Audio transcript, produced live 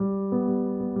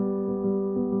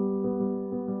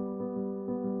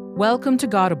Welcome to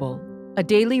Gaudible, a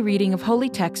daily reading of holy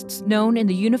texts known in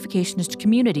the Unificationist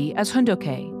community as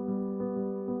Hundoke.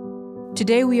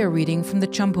 Today we are reading from the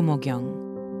Chambumo Gyeong.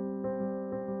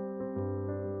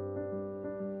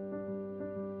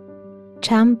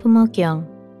 Chambumo Gyeong,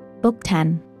 Book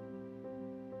 10.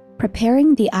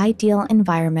 Preparing the ideal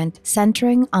environment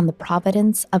centering on the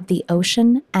Providence of the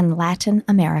ocean and Latin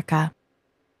America.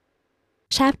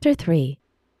 Chapter 3,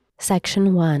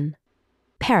 Section 1,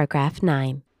 Paragraph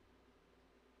 9.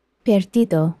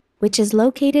 Perdido, which is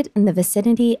located in the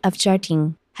vicinity of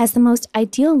Jardim, has the most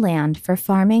ideal land for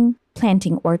farming,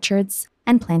 planting orchards,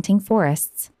 and planting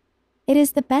forests. It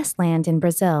is the best land in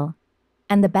Brazil,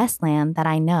 and the best land that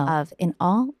I know of in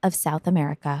all of South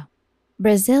America.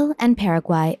 Brazil and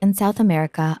Paraguay in South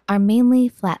America are mainly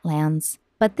flatlands,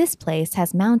 but this place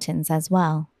has mountains as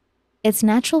well. Its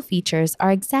natural features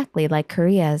are exactly like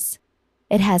Korea's.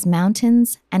 It has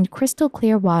mountains and crystal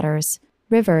clear waters,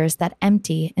 rivers that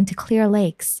empty into clear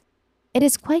lakes. It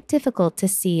is quite difficult to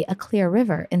see a clear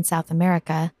river in South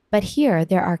America, but here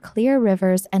there are clear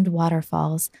rivers and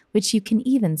waterfalls which you can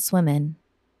even swim in.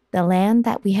 The land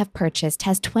that we have purchased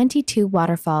has 22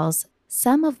 waterfalls,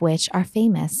 some of which are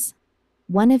famous.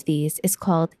 One of these is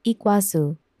called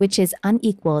Iguazu, which is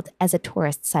unequaled as a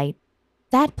tourist site.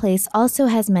 That place also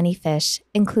has many fish,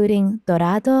 including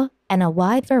dorado and a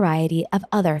wide variety of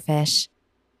other fish.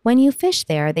 When you fish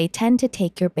there, they tend to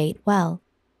take your bait well.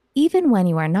 Even when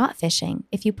you are not fishing,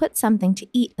 if you put something to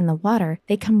eat in the water,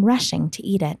 they come rushing to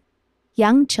eat it.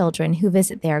 Young children who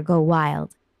visit there go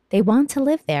wild. They want to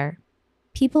live there.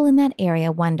 People in that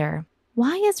area wonder,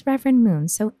 why is Reverend Moon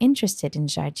so interested in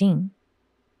Jardim?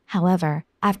 However,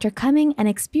 after coming and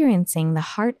experiencing the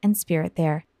heart and spirit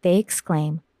there, they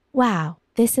exclaim, wow,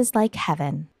 this is like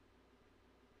heaven.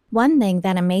 One thing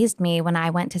that amazed me when I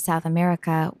went to South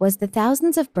America was the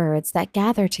thousands of birds that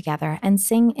gather together and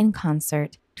sing in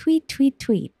concert, tweet, tweet,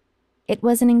 tweet. It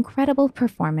was an incredible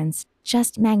performance,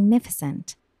 just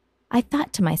magnificent. I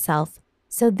thought to myself,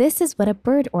 so this is what a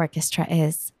bird orchestra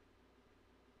is.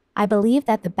 I believe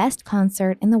that the best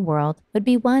concert in the world would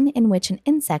be one in which an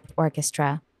insect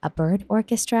orchestra, a bird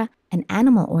orchestra, an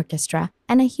animal orchestra,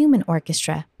 and a human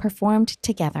orchestra performed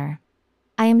together.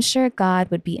 I am sure God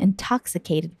would be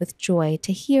intoxicated with joy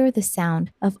to hear the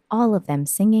sound of all of them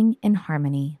singing in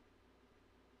harmony.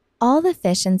 All the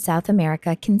fish in South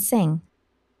America can sing.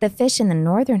 The fish in the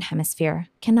Northern Hemisphere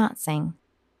cannot sing.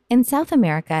 In South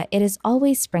America, it is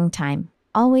always springtime,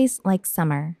 always like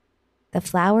summer. The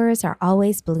flowers are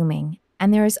always blooming,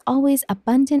 and there is always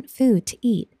abundant food to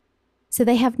eat. So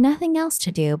they have nothing else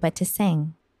to do but to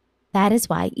sing. That is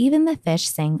why even the fish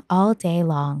sing all day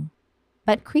long.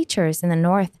 But creatures in the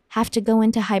north have to go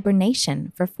into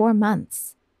hibernation for 4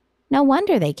 months. No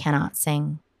wonder they cannot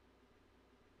sing.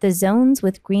 The zones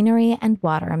with greenery and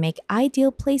water make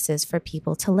ideal places for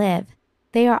people to live.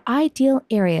 They are ideal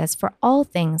areas for all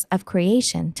things of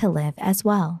creation to live as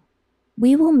well.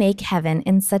 We will make heaven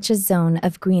in such a zone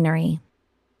of greenery.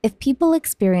 If people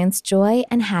experience joy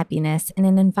and happiness in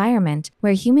an environment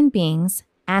where human beings,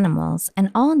 animals,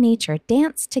 and all nature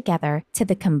dance together to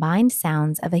the combined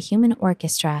sounds of a human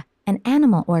orchestra, an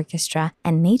animal orchestra,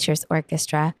 and nature's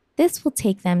orchestra, this will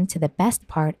take them to the best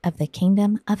part of the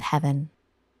kingdom of heaven.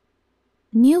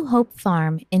 New Hope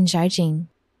Farm in Jardim.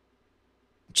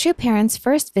 True parents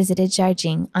first visited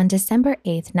Jardim on December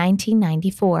 8,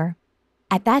 1994.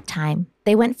 At that time,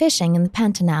 they went fishing in the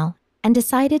Pantanal and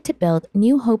decided to build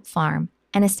New Hope Farm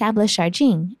and establish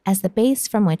Jardim as the base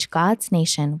from which God's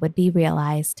nation would be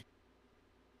realized.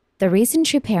 The reason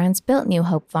True Parents built New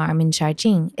Hope Farm in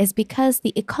Jardim is because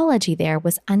the ecology there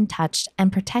was untouched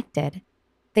and protected.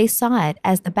 They saw it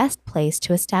as the best place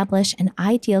to establish an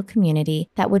ideal community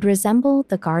that would resemble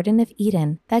the Garden of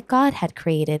Eden that God had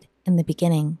created in the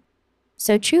beginning.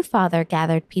 So True Father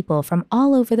gathered people from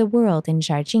all over the world in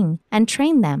Jardim and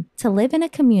trained them to live in a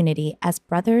community as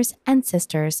brothers and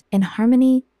sisters in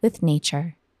harmony with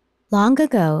nature. Long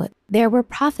ago, there were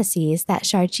prophecies that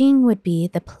Jardim would be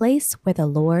the place where the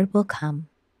Lord will come.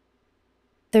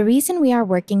 The reason we are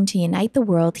working to unite the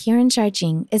world here in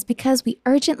Jardim is because we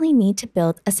urgently need to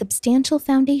build a substantial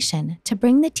foundation to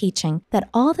bring the teaching that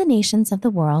all the nations of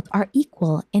the world are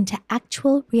equal into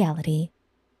actual reality.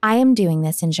 I am doing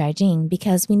this in Jardim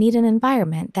because we need an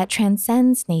environment that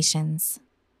transcends nations.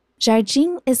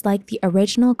 Jardim is like the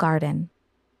original garden.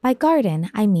 By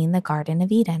garden, I mean the Garden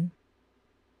of Eden.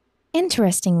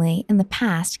 Interestingly, in the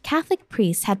past, Catholic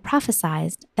priests had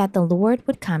prophesied that the Lord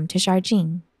would come to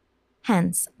Jardim.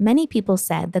 Hence, many people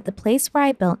said that the place where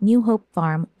I built New Hope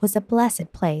Farm was a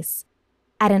blessed place.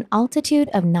 At an altitude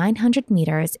of 900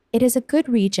 meters, it is a good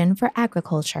region for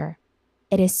agriculture.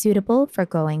 It is suitable for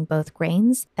growing both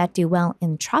grains that do well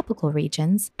in tropical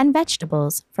regions and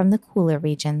vegetables from the cooler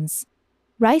regions.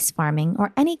 Rice farming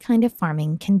or any kind of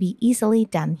farming can be easily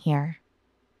done here.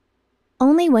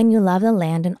 Only when you love the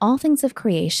land and all things of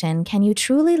creation can you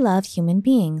truly love human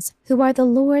beings, who are the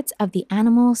lords of the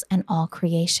animals and all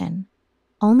creation.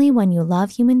 Only when you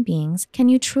love human beings can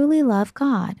you truly love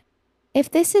God. If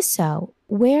this is so,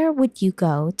 where would you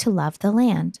go to love the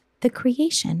land, the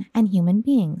creation, and human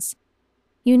beings?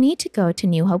 You need to go to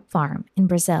New Hope Farm in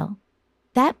Brazil.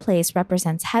 That place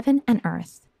represents heaven and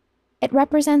earth. It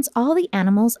represents all the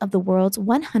animals of the world's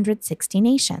 160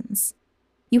 nations.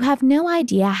 You have no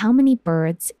idea how many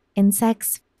birds,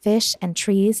 insects, fish, and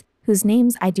trees, whose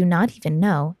names I do not even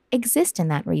know, exist in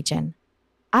that region.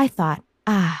 I thought,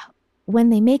 when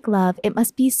they make love, it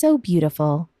must be so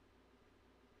beautiful.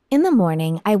 In the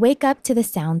morning, I wake up to the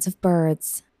sounds of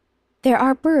birds. There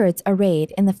are birds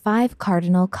arrayed in the 5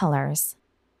 cardinal colors.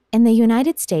 In the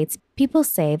United States, people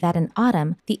say that in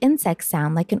autumn, the insects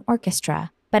sound like an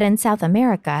orchestra, but in South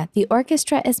America, the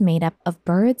orchestra is made up of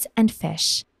birds and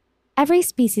fish. Every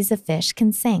species of fish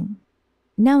can sing.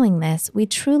 Knowing this, we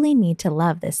truly need to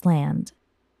love this land.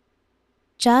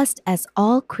 Just as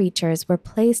all creatures were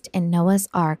placed in Noah's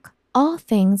Ark, all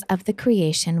things of the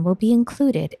creation will be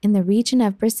included in the region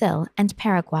of Brazil and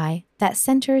Paraguay that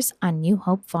centers on New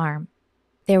Hope Farm.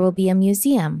 There will be a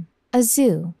museum, a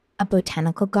zoo, a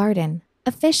botanical garden,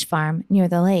 a fish farm near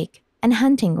the lake, and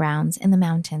hunting grounds in the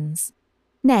mountains.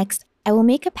 Next, I will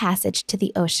make a passage to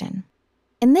the ocean.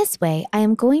 In this way, I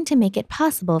am going to make it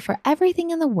possible for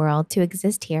everything in the world to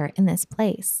exist here in this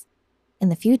place. In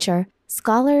the future,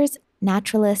 scholars,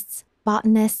 naturalists,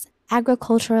 botanists,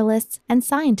 agriculturalists, and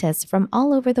scientists from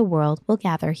all over the world will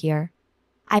gather here.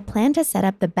 I plan to set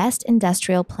up the best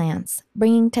industrial plants,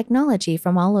 bringing technology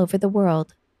from all over the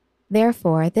world.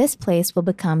 Therefore, this place will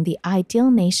become the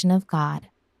ideal nation of God.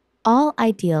 All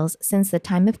ideals since the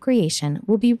time of creation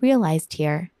will be realized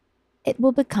here. It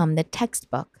will become the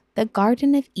textbook, the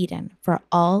Garden of Eden for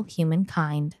all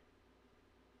humankind.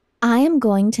 I am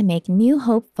going to make New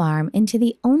Hope Farm into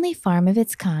the only farm of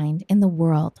its kind in the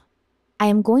world. I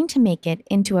am going to make it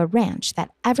into a ranch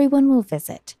that everyone will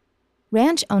visit.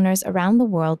 Ranch owners around the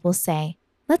world will say,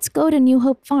 "Let's go to New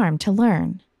Hope Farm to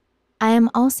learn." I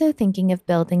am also thinking of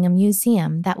building a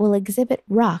museum that will exhibit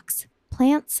rocks,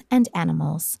 plants, and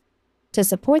animals. To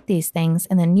support these things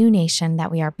in the new nation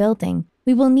that we are building,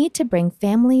 we will need to bring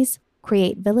families,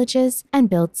 create villages,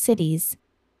 and build cities.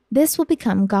 This will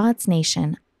become God's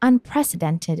nation,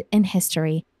 unprecedented in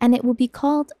history, and it will be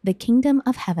called the Kingdom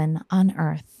of Heaven on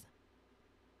earth.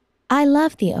 I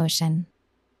love the ocean.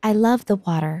 I love the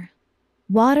water.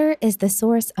 Water is the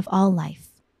source of all life.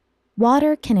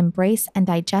 Water can embrace and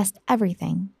digest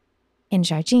everything. In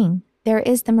Jardim, there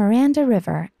is the Miranda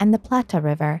River and the Plata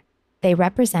River. They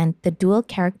represent the dual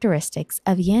characteristics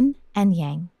of yin and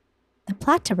yang. The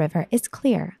Plata River is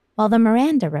clear, while the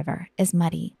Miranda River is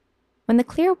muddy. When the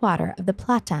clear water of the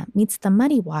Plata meets the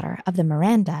muddy water of the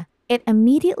Miranda, it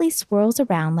immediately swirls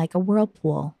around like a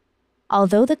whirlpool.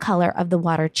 Although the color of the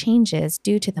water changes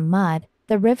due to the mud,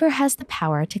 the river has the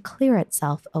power to clear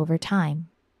itself over time.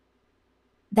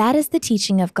 That is the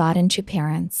teaching of God and true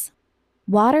parents.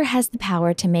 Water has the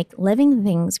power to make living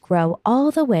things grow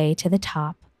all the way to the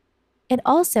top. It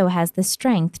also has the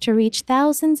strength to reach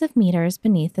thousands of meters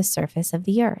beneath the surface of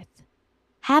the earth.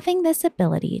 Having this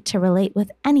ability to relate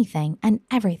with anything and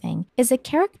everything is a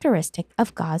characteristic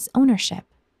of God's ownership.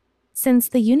 Since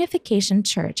the Unification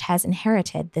Church has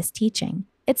inherited this teaching,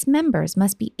 its members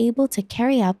must be able to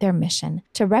carry out their mission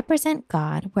to represent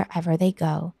God wherever they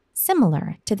go,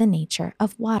 similar to the nature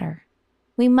of water.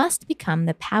 We must become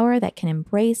the power that can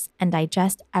embrace and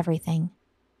digest everything.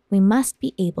 We must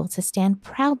be able to stand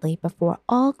proudly before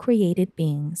all created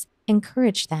beings,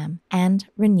 encourage them, and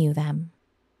renew them.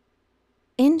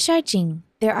 In Jardim,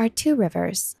 there are 2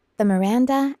 rivers, the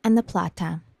Miranda and the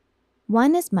Plata.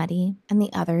 One is muddy and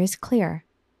the other is clear.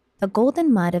 The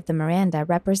golden mud of the Miranda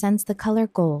represents the color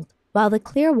gold, while the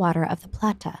clear water of the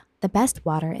Plata, the best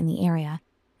water in the area,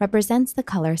 represents the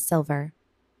color silver.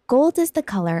 Gold is the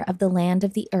color of the land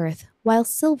of the earth, while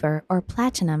silver or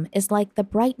platinum is like the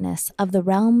brightness of the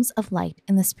realms of light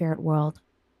in the spirit world.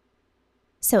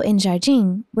 So in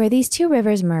Jardim, where these 2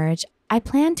 rivers merge, I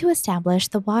plan to establish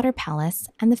the water palace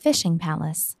and the fishing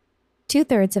palace.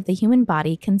 2/3 of the human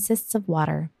body consists of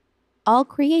water. All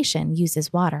creation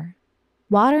uses water.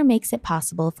 Water makes it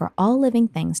possible for all living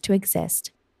things to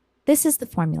exist. This is the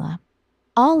formula.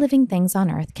 All living things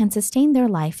on earth can sustain their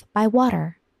life by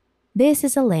water. This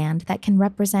is a land that can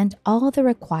represent all the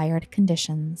required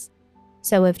conditions.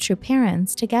 So if true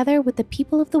parents, together with the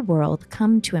people of the world,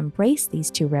 come to embrace these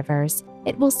two rivers,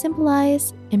 it will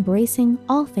symbolize embracing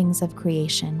all things of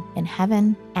creation in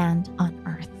heaven and on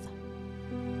earth.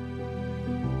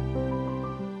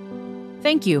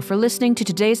 Thank you for listening to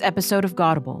today's episode of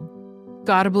Godable.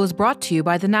 Godable is brought to you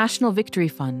by the National Victory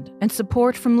Fund and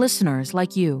support from listeners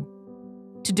like you.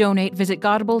 To donate, visit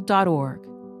godable.org.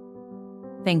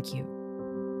 Thank you.